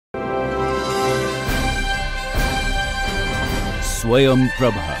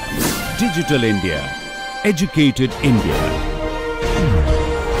SwayamPrabha. Digital India. Educated India.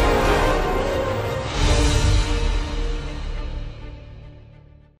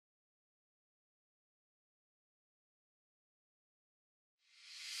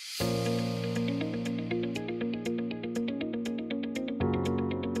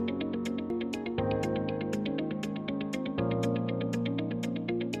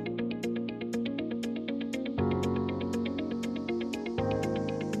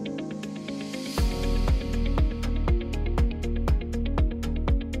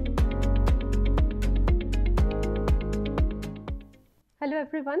 Hello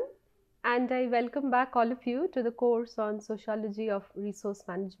everyone, and I welcome back all of you to the course on Sociology of Resource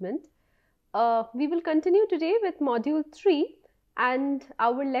Management. We will continue today with Module 3, and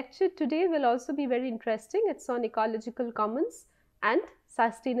our lecture today will also be very interesting. It's on ecological commons and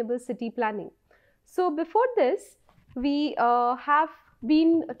sustainable city planning. So before this, we have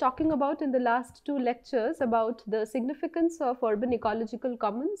been talking about in the last two lectures about the significance of urban ecological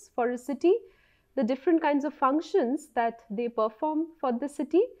commons for a city, the different kinds of functions that they perform for the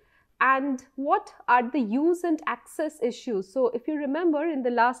city, and what are the use and access issues. So if you remember, in the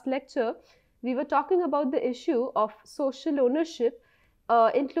last lecture, we were talking about the issue of social ownership,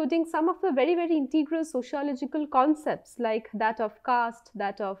 including some of the very, very integral sociological concepts like that of caste,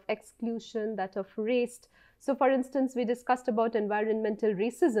 that of exclusion, that of race. So for instance, we discussed about environmental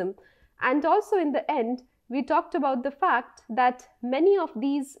racism, and also in the end, we talked about the fact that many of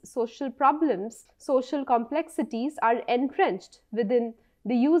these social problems, social complexities are entrenched within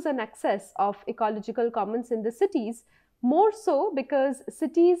the use and access of ecological commons in the cities, more so because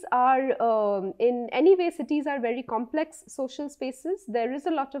cities are, in any way, cities are very complex social spaces. There is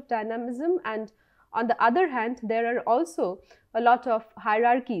a lot of dynamism, and on the other hand, there are also a lot of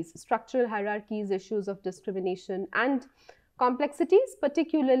hierarchies, structural hierarchies, issues of discrimination and complexities,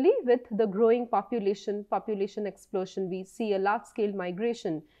 particularly with the growing population explosion. We see a large-scale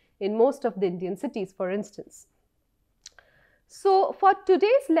migration in most of the Indian cities, for instance. So for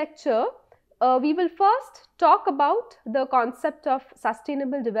today's lecture, we will first talk about the concept of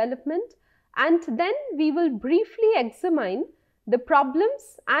sustainable development, and then we will briefly examine the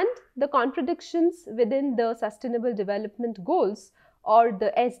problems and the contradictions within the Sustainable Development Goals, or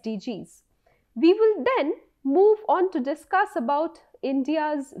the SDGs. We will then move on to discuss about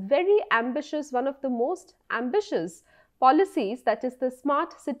India's very ambitious, one of the most ambitious policies, that is the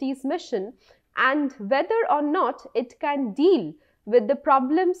Smart Cities Mission, and whether or not it can deal with the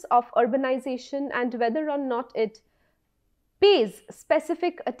problems of urbanization and whether or not it pays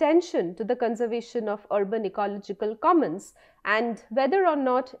specific attention to the conservation of urban ecological commons, and whether or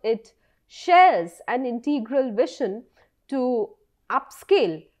not it shares an integral vision to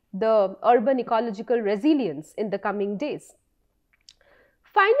upscale the urban ecological resilience in the coming days.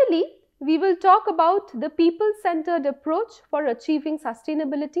 Finally, we will talk about the people-centered approach for achieving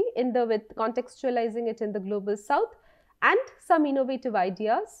sustainability with contextualizing it in the global south, and some innovative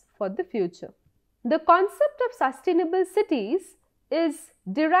ideas for the future. The concept of sustainable cities is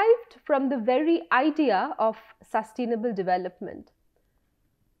derived from the very idea of sustainable development.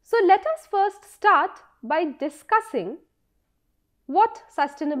 So let us first start by discussing what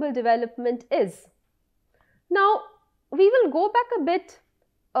sustainable development is. Now, we will go back a bit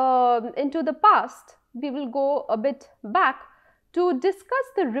into the past. We will go a bit back to discuss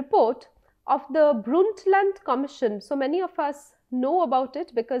the report of the Brundtland Commission. So many of us know about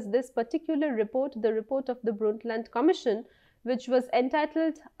it because this particular report, the report of the Brundtland Commission, which was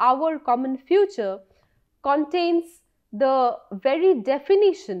entitled Our Common Future, contains the very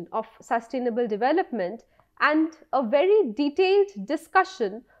definition of sustainable development and a very detailed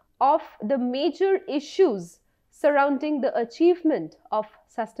discussion of the major issues surrounding the achievement of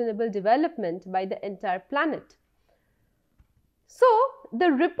sustainable development by the entire planet. So,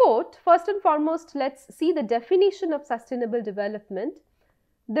 the report, first and foremost, let's see the definition of sustainable development.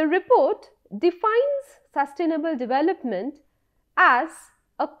 The report defines sustainable development as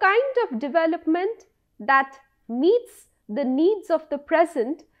a kind of development that meets the needs of the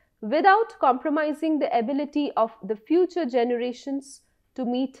present without compromising the ability of the future generations to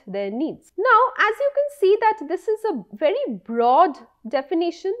meet their needs. Now, as you can see that this is a very broad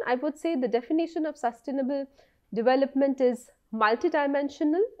definition. I would say the definition of sustainable development is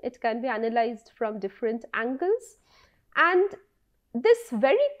multidimensional. It can be analyzed from different angles, and this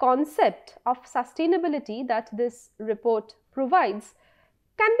very concept of sustainability that this report provides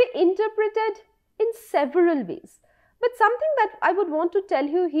can be interpreted in several ways. But something that I would want to tell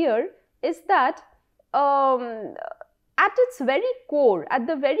you here is that at its very core, at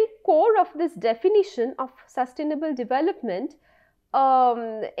the very core of this definition of sustainable development,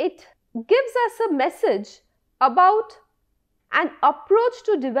 it gives us a message about an approach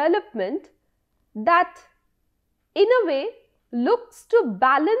to development that in a way looks to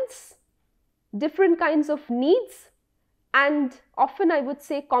balance different kinds of needs, and often I would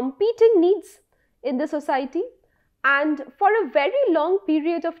say competing needs in the society. And for a very long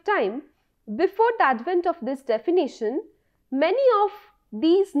period of time before the advent of this definition, many of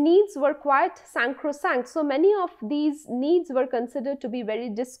these needs were quite sacrosanct. So many of these needs were considered to be very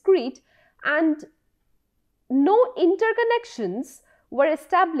discrete, and no interconnections were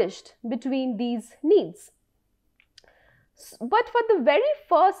established between these needs. But for the very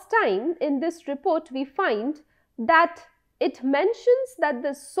first time in this report, we find that it mentions that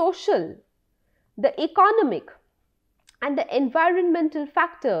the social, the economic, and the environmental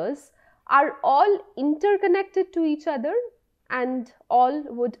factors are all interconnected to each other and all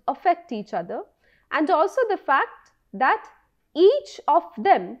would affect each other, and also the fact that each of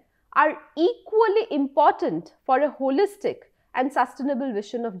them are equally important for a holistic and sustainable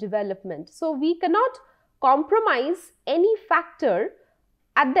vision of development. So we cannot compromise any factor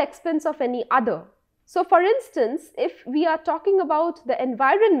at the expense of any other. So for instance, if we are talking about the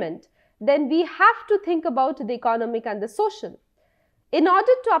environment, then we have to think about the economic and the social. In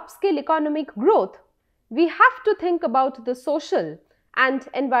order to upscale economic growth, we have to think about the social and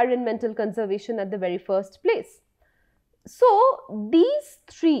environmental conservation at the very first place. So these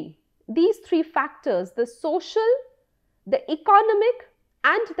three factors, the social, the economic,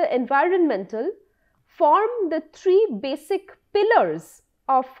 and the environmental, form the three basic pillars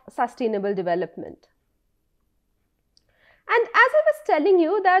of sustainable development. And as I was telling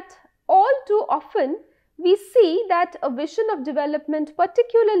you, that all too often we see that a vision of development,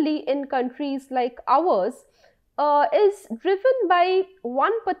 particularly in countries like ours, is driven by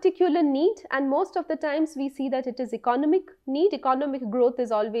one particular need, and most of the times we see that it is economic need. Economic growth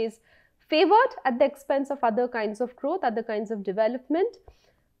is always favored at the expense of other kinds of growth, other kinds of development.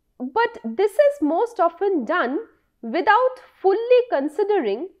 But this is most often done without fully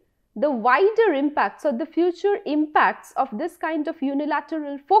considering the wider impacts or the future impacts of this kind of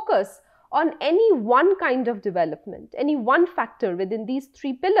unilateral focus on any one kind of development, any one factor within these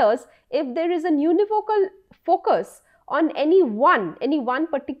three pillars. If there is a univocal focus on any one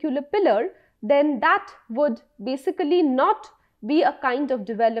particular pillar, then that would basically not be a kind of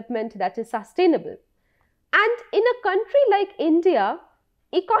development that is sustainable. And in a country like India,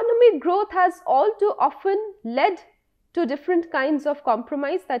 economic growth has all too often led to different kinds of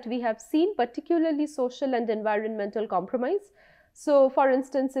compromise that we have seen, particularly social and environmental compromise. So for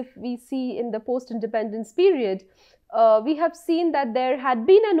instance, if we see in the post-independence period, we have seen that there had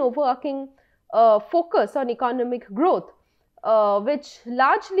been an overarching focus on economic growth, which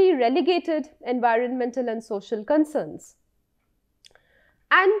largely relegated environmental and social concerns.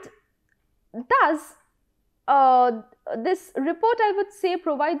 And thus, this report, I would say,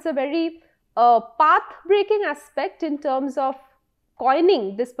 provides a very path-breaking aspect in terms of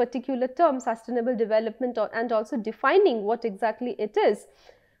coining this particular term, sustainable development, and also defining what exactly it is.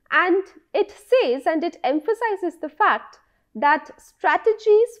 And it says, and it emphasizes the fact that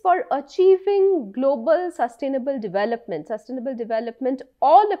strategies for achieving global sustainable development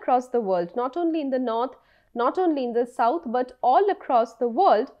all across the world, not only in the north, not only in the south, but all across the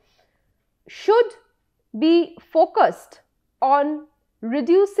world, should be focused on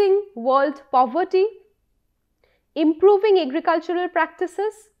reducing world poverty, improving agricultural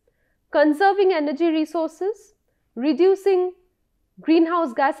practices, conserving energy resources, reducing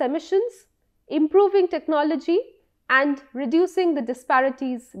greenhouse gas emissions, improving technology, and reducing the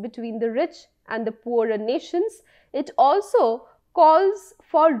disparities between the rich and the poorer nations. It also calls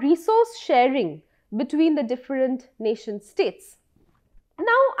for resource sharing between the different nation states.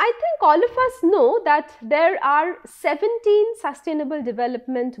 Now, I think all of us know that there are 17 sustainable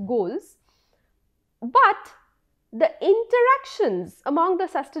development goals, but the interactions among the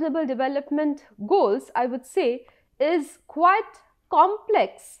sustainable development goals, I would say, is quite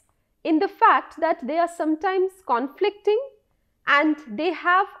complex in the fact that they are sometimes conflicting and they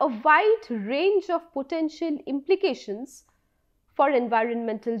have a wide range of potential implications for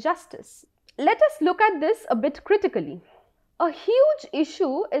environmental justice. Let us look at this a bit critically. A huge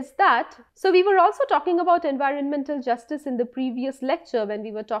issue is that, so we were also talking about environmental justice in the previous lecture when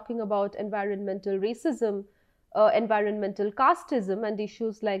we were talking about environmental racism, environmental casteism and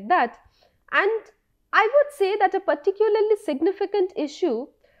issues like that. And I would say that a particularly significant issue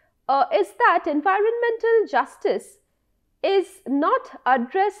is that environmental justice is not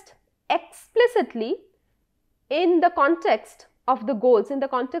addressed explicitly in the context of the goals, in the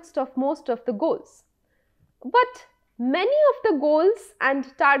context of most of the goals. But many of the goals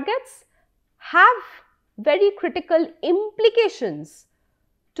and targets have very critical implications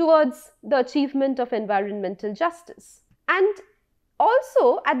towards the achievement of environmental justice. And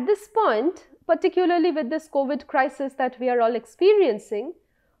also at this point, particularly with this COVID crisis that we are all experiencing,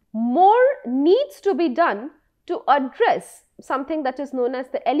 more needs to be done to address something that is known as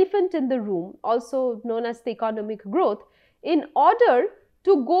the elephant in the room, also known as the economic growth, in order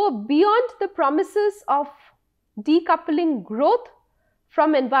to go beyond the promises of decoupling growth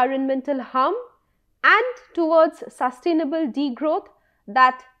from environmental harm and towards sustainable degrowth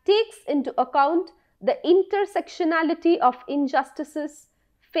that takes into account the intersectionality of injustices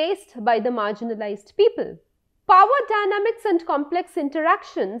faced by the marginalized people. Power dynamics and complex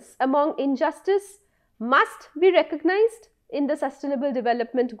interactions among injustice must be recognized in the Sustainable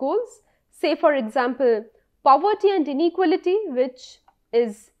Development Goals. Say, for example, poverty and inequality, which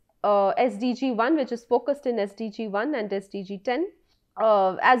is SDG 1, which is focused in SDG 1 and SDG 10.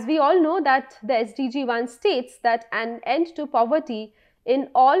 As we all know that the SDG 1 states that an end to poverty in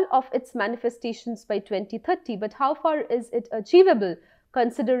all of its manifestations by 2030, but how far is it achievable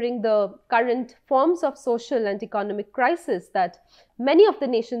considering the current forms of social and economic crisis that many of the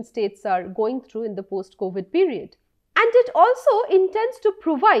nation states are going through in the post-COVID period? And it also intends to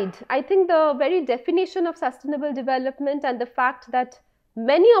provide, I think the very definition of sustainable development and the fact that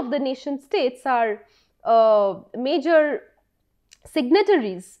many of the nation states are major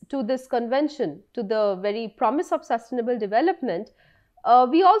signatories to this convention, to the very promise of sustainable development,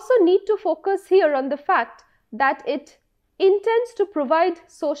 we also need to focus here on the fact that it intends to provide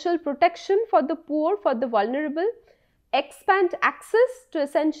social protection for the poor, for the vulnerable, expand access to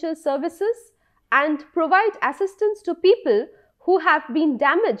essential services, and provide assistance to people who have been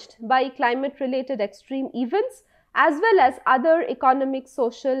damaged by climate-related extreme events, as well as other economic,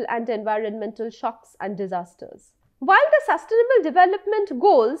 social, and environmental shocks and disasters. While the Sustainable Development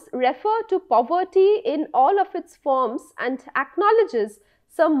Goals refer to poverty in all of its forms and acknowledges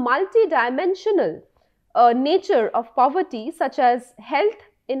some multidimensional nature of poverty, such as health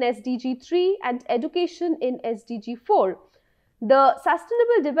in SDG 3 and education in SDG 4, the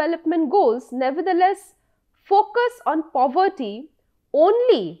Sustainable Development Goals nevertheless focus on poverty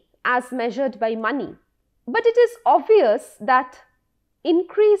only as measured by money. But it is obvious that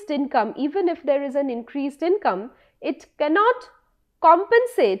increased income, even if there is an increased income, it cannot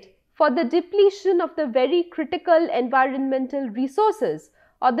compensate for the depletion of the very critical environmental resources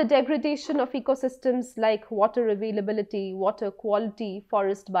or the degradation of ecosystems like water availability, water quality,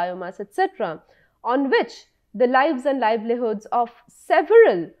 forest biomass, etc., on which the lives and livelihoods of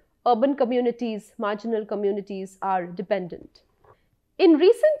several urban communities, marginal communities are dependent. In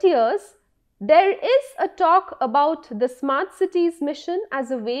recent years, there is a talk about the smart cities mission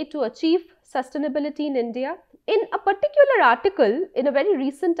as a way to achieve sustainability in India. In a particular article, in a very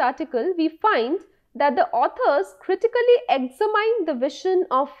recent article, we find that the authors critically examine the vision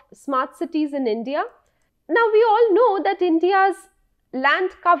of smart cities in India. Now, we all know that India's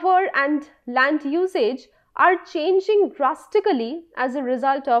land cover and land usage are changing drastically as a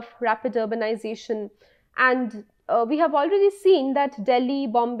result of rapid urbanization, and we have already seen that Delhi,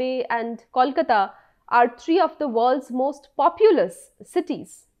 Bombay and Kolkata are three of the world's most populous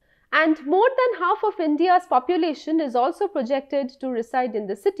cities. And more than half of India's population is also projected to reside in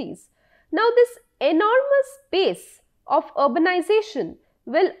the cities. Now, this enormous pace of urbanization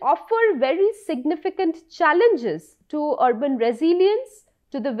will offer very significant challenges to urban resilience,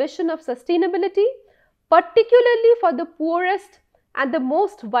 to the vision of sustainability, particularly for the poorest and the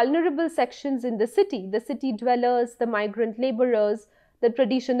most vulnerable sections in the city dwellers, the migrant laborers, the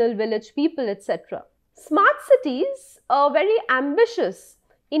traditional village people, etc. Smart cities, a very ambitious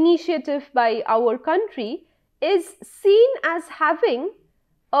initiative by our country, is seen as having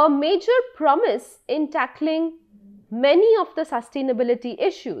a major promise in tackling many of the sustainability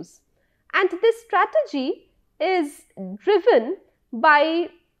issues. And this strategy is driven by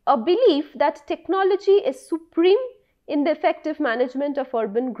a belief that technology is supreme in the effective management of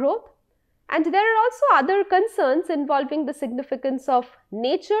urban growth. And there are also other concerns involving the significance of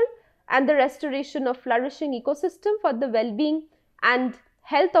nature and the restoration of flourishing ecosystem for the well-being and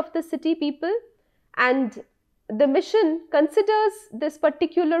health of the city people. And the mission considers this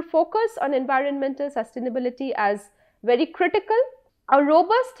particular focus on environmental sustainability as very critical. A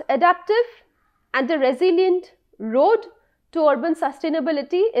robust, adaptive and a resilient road to urban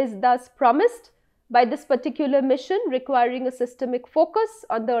sustainability is thus promised by this particular mission, requiring a systemic focus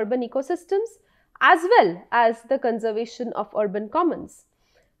on the urban ecosystems as well as the conservation of urban commons.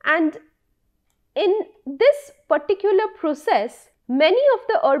 And in this particular process, many of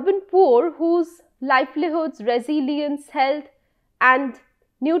the urban poor whose livelihoods, resilience, health and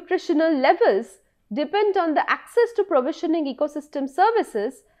nutritional levels depend on the access to provisioning ecosystem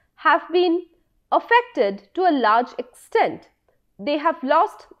services have been affected to a large extent. They have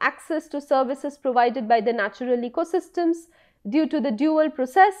lost access to services provided by the natural ecosystems due to the dual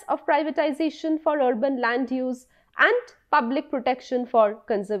process of privatization for urban land use and public protection for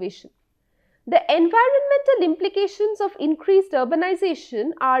conservation. The environmental implications of increased urbanization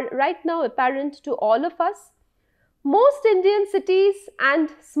are right now apparent to all of us. Most Indian cities and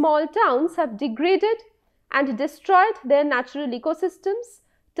small towns have degraded and destroyed their natural ecosystems,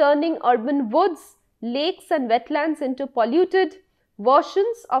 turning urban woods, lakes and wetlands into polluted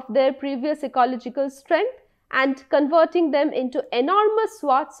versions of their previous ecological strength and converting them into enormous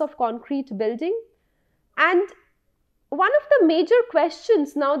swaths of concrete building. And one of the major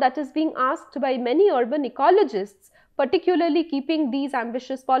questions now that is being asked by many urban ecologists, particularly keeping these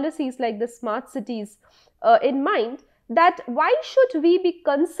ambitious policies like the smart cities in mind, that why should we be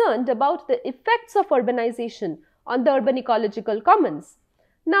concerned about the effects of urbanization on the urban ecological commons?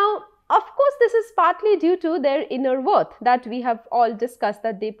 Now, of course, this is partly due to their inner worth that we have all discussed,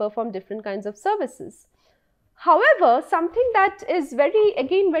 that they perform different kinds of services. However, something that is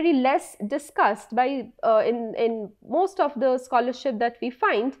very less discussed by in most of the scholarship that we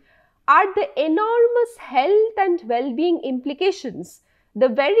find are the enormous health and well-being implications, the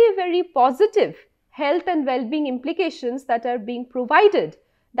very positive health and well-being implications that are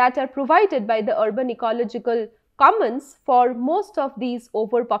provided by the urban ecological commons for most of these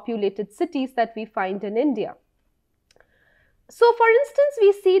overpopulated cities that we find in India. So, for instance,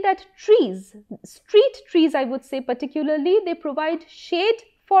 we see that trees, street trees I would say particularly, they provide shade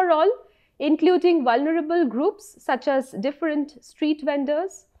for all, including vulnerable groups such as different street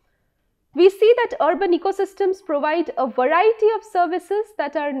vendors. We see that urban ecosystems provide a variety of services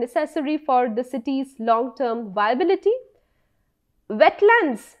that are necessary for the city's long-term viability.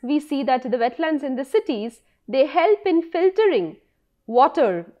 Wetlands, we see that the wetlands in the cities, they help in filtering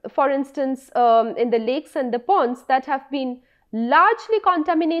water, for instance, in the lakes and the ponds that have been largely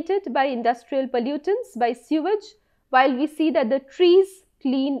contaminated by industrial pollutants, by sewage, while we see that the trees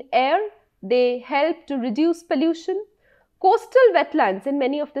clean air, they help to reduce pollution. Coastal wetlands in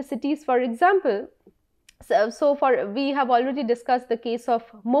many of the cities, for example, we have already discussed the case of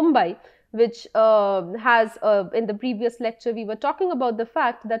Mumbai, which has, in the previous lecture, we were talking about the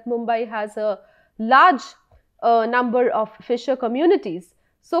fact that Mumbai has a large number of fisher communities.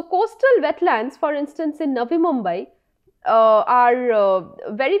 So, coastal wetlands, for instance, in Navi Mumbai, are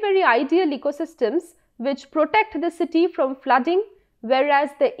very ideal ecosystems which protect the city from flooding, whereas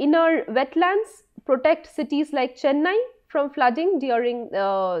the inner wetlands protect cities like Chennai from flooding during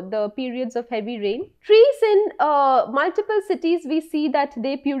the periods of heavy rain. Trees in multiple cities, we see that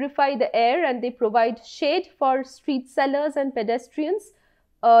they purify the air and they provide shade for street sellers and pedestrians,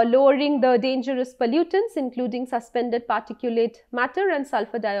 lowering the dangerous pollutants including suspended particulate matter and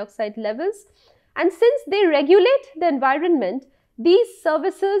sulfur dioxide levels. And since they regulate the environment, these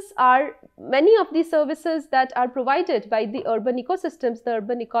services are, many of these services that are provided by the urban ecosystems, the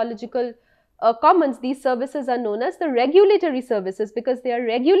urban ecological commons, these services are known as the regulatory services because they are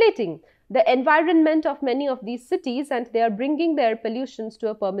regulating the environment of many of these cities and they are bringing their pollutions to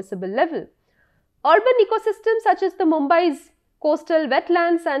a permissible level. Urban ecosystems such as the Mumbai's coastal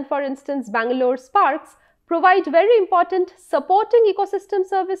wetlands and, for instance, Bangalore's parks provide very important supporting ecosystem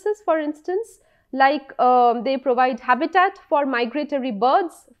services, for instance, like they provide habitat for migratory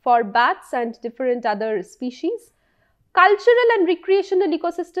birds, for bats and different other species. Cultural and recreational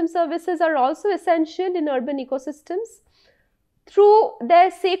ecosystem services are also essential in urban ecosystems. Through their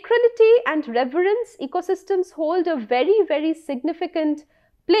sacrality and reverence, ecosystems hold a very significant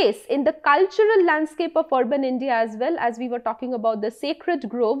place in the cultural landscape of urban India as well. As we were talking about the sacred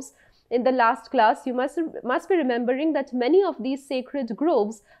groves in the last class, you must be remembering that many of these sacred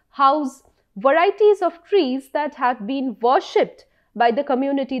groves house varieties of trees that have been worshipped by the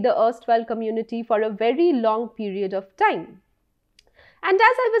community, the erstwhile community, for a very long period of time. And as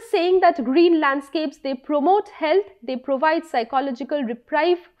I was saying, that green landscapes, they promote health, they provide psychological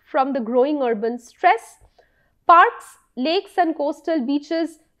reprieve from the growing urban stress. Parks, lakes and coastal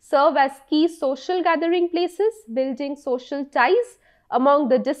beaches serve as key social gathering places, building social ties among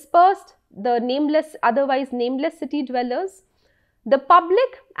the dispersed, the nameless, otherwise nameless city dwellers. The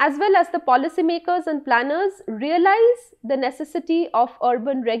public as well as the policymakers and planners realize the necessity of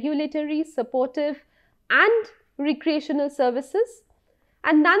urban regulatory, supportive and recreational services.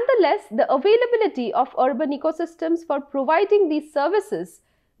 And nonetheless, the availability of urban ecosystems for providing these services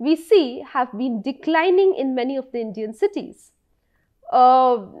we see have been declining in many of the Indian cities.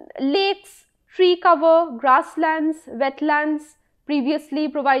 lakes, tree cover, grasslands, wetlands previously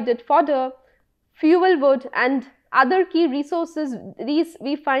provided fodder, fuel wood and other key resources. These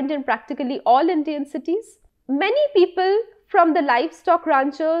we find in practically all Indian cities. Many people, from the livestock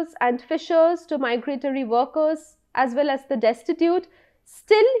ranchers and fishers to migratory workers as well as the destitute,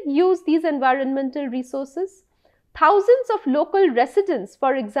 still use these environmental resources. Thousands of local residents,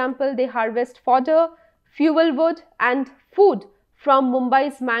 for example, they harvest fodder, fuel wood and food from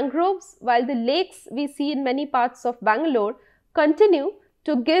Mumbai's mangroves, while the lakes we see in many parts of Bangalore continue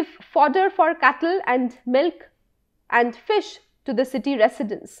to give fodder for cattle and milk and fish to the city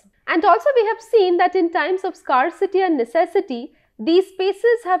residents. And also we have seen that in times of scarcity and necessity, these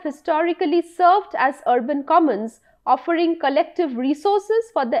spaces have historically served as urban commons, offering collective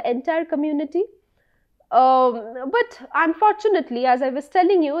resources for the entire community. But unfortunately, as I was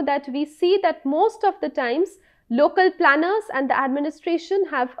telling you, that we see that most of the times local planners and the administration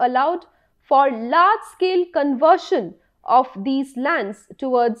have allowed for large-scale conversion of these lands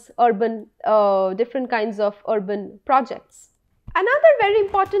towards urban, different kinds of urban projects. Another very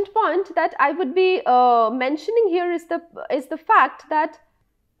important point that I would be mentioning here is the fact that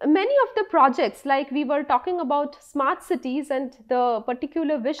many of the projects, like we were talking about smart cities and the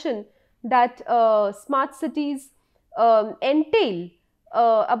particular vision that smart cities entail,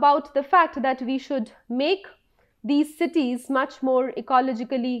 about the fact that we should make these cities much more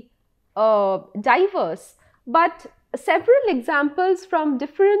ecologically diverse. But several examples from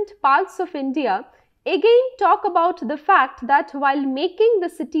different parts of India again talk about the fact that while making the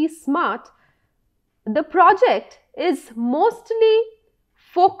city smart, the project is mostly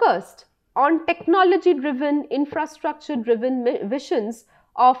focused on technology-driven, infrastructure-driven visions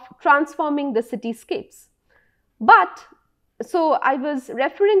of transforming the cityscapes. But, so I was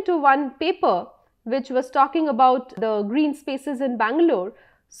referring to one paper which was talking about the green spaces in Bangalore.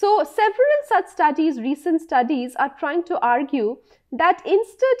 So several such studies, recent studies, are trying to argue that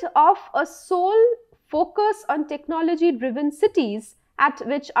instead of a sole focus on technology-driven cities at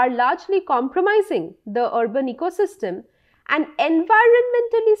which are largely compromising the urban ecosystem, an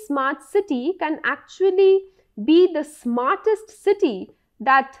environmentally smart city can actually be the smartest city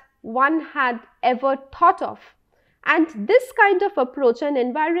that one had ever thought of. And this kind of approach, an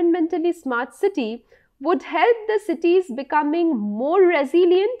environmentally smart city, would help the cities becoming more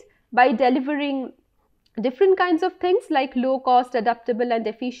resilient by delivering different kinds of things like low cost, adaptable and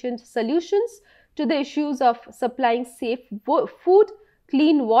efficient solutions to the issues of supplying safe food,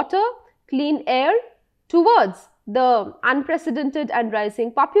 clean water, clean air towards the unprecedented and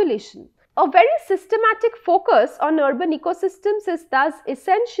rising population. A very systematic focus on urban ecosystems is thus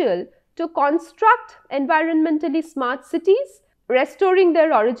essential to construct environmentally smart cities, restoring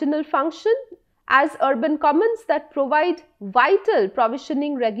their original function as urban commons that provide vital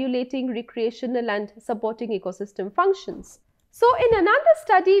provisioning, regulating, recreational and supporting ecosystem functions. So in another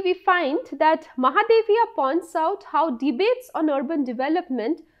study, we find that Mahadevia points out how debates on urban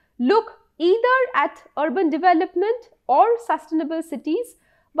development look either at urban development or sustainable cities,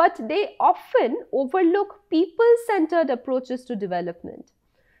 but they often overlook people-centered approaches to development.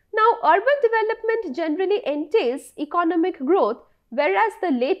 Now, urban development generally entails economic growth, whereas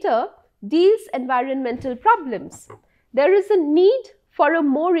the latter deals environmental problems. There is a need for a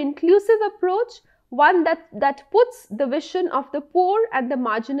more inclusive approach, one that puts the vision of the poor and the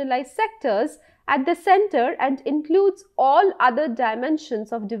marginalized sectors at the center and includes all other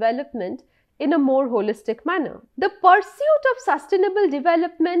dimensions of development in a more holistic manner. The pursuit of sustainable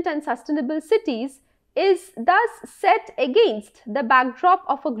development and sustainable cities is thus set against the backdrop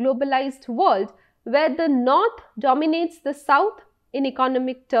of a globalized world where the North dominates the South in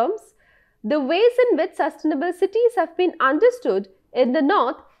economic terms. The ways in which sustainable cities have been understood in the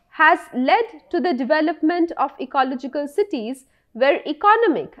North has led to the development of ecological cities where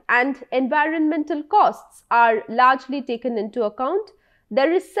economic and environmental costs are largely taken into account.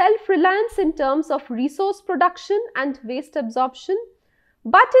 There is self-reliance in terms of resource production and waste absorption.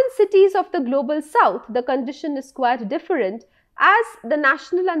 But in cities of the global South, the condition is quite different, as the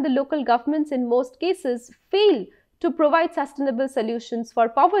national and the local governments in most cases fail to provide sustainable solutions for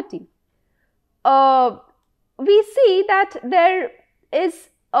poverty. We see that there is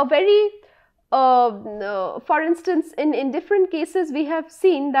a very, for instance, in different cases, we have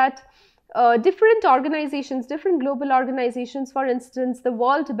seen that different organizations, different global organizations, for instance, the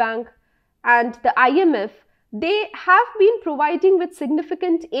World Bank and the IMF, they have been providing with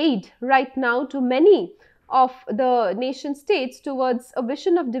significant aid right now to many of the nation states towards a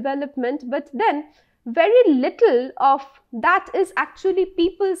vision of development, but then very little of that is actually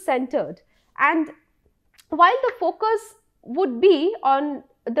people-centered. And while the focus would be on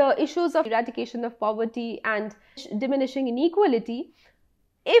the issues of eradication of poverty and diminishing inequality.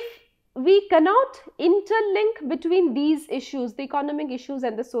 If we cannot interlink between these issues, the economic issues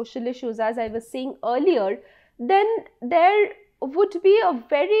and the social issues, as I was saying earlier, then there would be a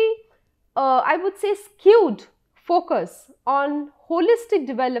very, I would say, skewed focus on holistic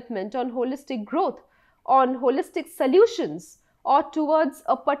development, on holistic growth, on holistic solutions, or towards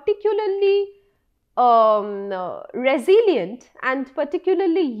a particularly resilient and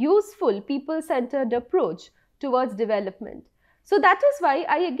particularly useful people-centered approach towards development. So that is why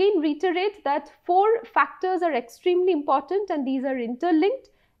I again reiterate that 4 factors are extremely important, and these are interlinked: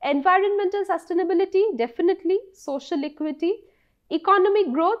 environmental sustainability, definitely; social equity;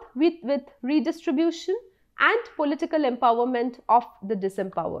 economic growth with redistribution; and political empowerment of the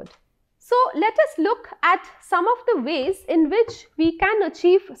disempowered. So let us look at some of the ways in which we can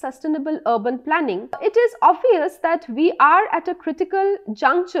achieve sustainable urban planning. It is obvious that we are at a critical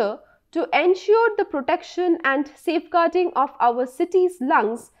juncture to ensure the protection and safeguarding of our cities'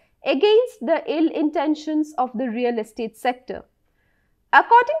 lungs against the ill intentions of the real estate sector.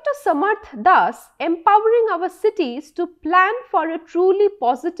 According to Samarth Das, empowering our cities to plan for a truly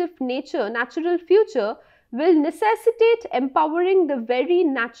positive natural future will necessitate empowering the very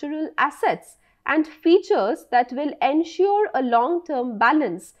natural assets and features that will ensure a long-term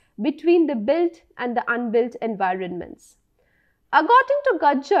balance between the built and the unbuilt environments. According to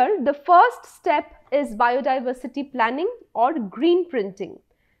Gajjar, the first step is biodiversity planning or green printing.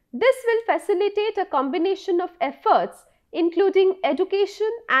 This will facilitate a combination of efforts including education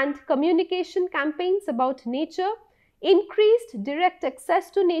and communication campaigns about nature, increased direct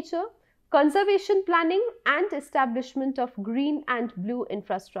access to nature, conservation planning, and establishment of green and blue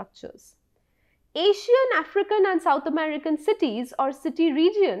infrastructures. Asian, African and South American cities or city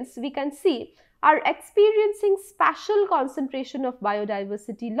regions, we can see, are experiencing spatial concentration of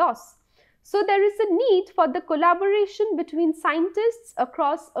biodiversity loss. So there is a need for the collaboration between scientists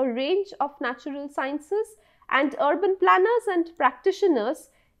across a range of natural sciences and urban planners and practitioners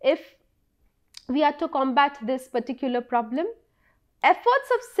if we are to combat this particular problem.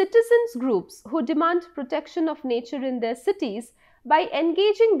 Efforts of citizens groups who demand protection of nature in their cities by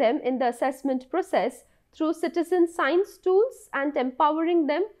engaging them in the assessment process through citizen science tools and empowering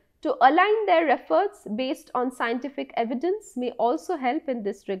them to align their efforts based on scientific evidence may also help in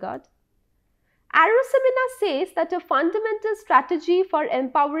this regard. Arosemina says that a fundamental strategy for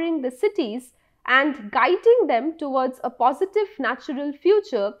empowering the cities and guiding them towards a positive natural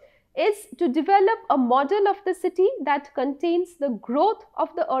future is to develop a model of the city that contains the growth of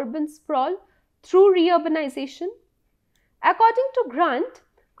the urban sprawl through reurbanization. According to Grant,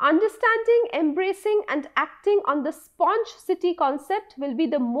 understanding, embracing and acting on the sponge city concept will be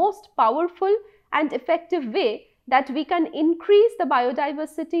the most powerful and effective way that we can increase the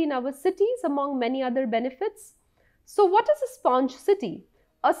biodiversity in our cities, among many other benefits. So what is a sponge city?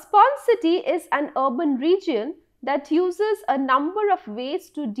 A sponge city is an urban region that uses a number of ways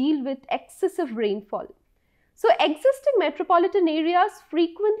to deal with excessive rainfall. So existing metropolitan areas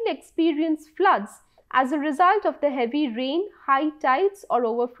frequently experience floods as a result of the heavy rain, high tides or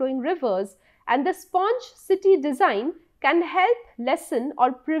overflowing rivers, and the sponge city design can help lessen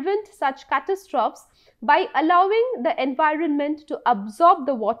or prevent such catastrophes by allowing the environment to absorb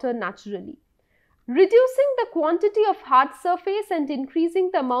the water naturally. Reducing the quantity of hard surface and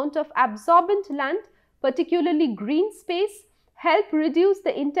increasing the amount of absorbent land, particularly green space, help reduce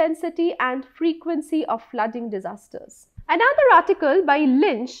the intensity and frequency of flooding disasters. Another article by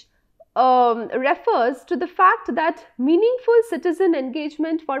Lynch refers to the fact that meaningful citizen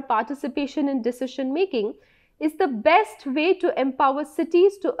engagement for participation in decision making is the best way to empower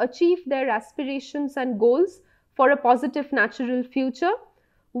cities to achieve their aspirations and goals for a positive natural future.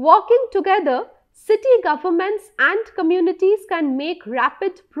 Working together, city governments and communities can make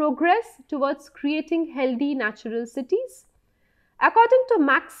rapid progress towards creating healthy natural cities. According to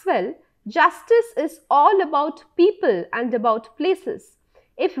Maxwell, justice is all about people and about places.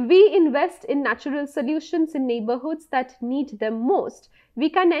 If we invest in natural solutions in neighborhoods that need them most, we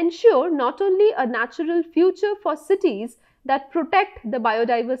can ensure not only a natural future for cities that protect the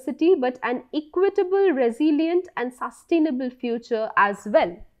biodiversity, but an equitable, resilient and sustainable future as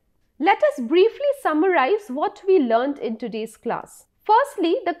well. Let us briefly summarize what we learned in today's class.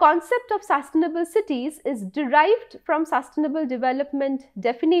 Firstly, the concept of sustainable cities is derived from Sustainable Development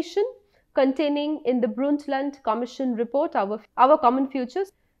Definition containing in the Brundtland Commission report, Our Common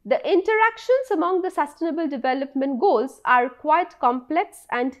Futures. The interactions among the Sustainable Development Goals are quite complex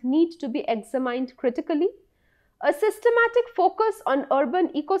and need to be examined critically. A systematic focus on urban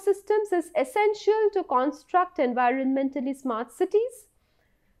ecosystems is essential to construct environmentally smart cities.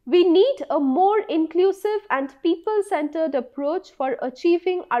 We need a more inclusive and people-centered approach for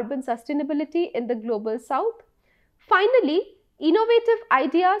achieving urban sustainability in the global south. Finally, innovative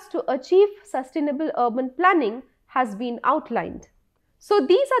ideas to achieve sustainable urban planning has been outlined. So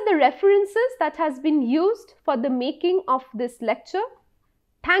these are the references that has been used for the making of this lecture.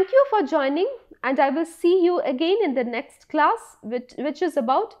 Thank you for joining, and I will see you again in the next class, which is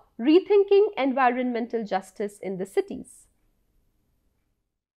about rethinking environmental justice in the cities.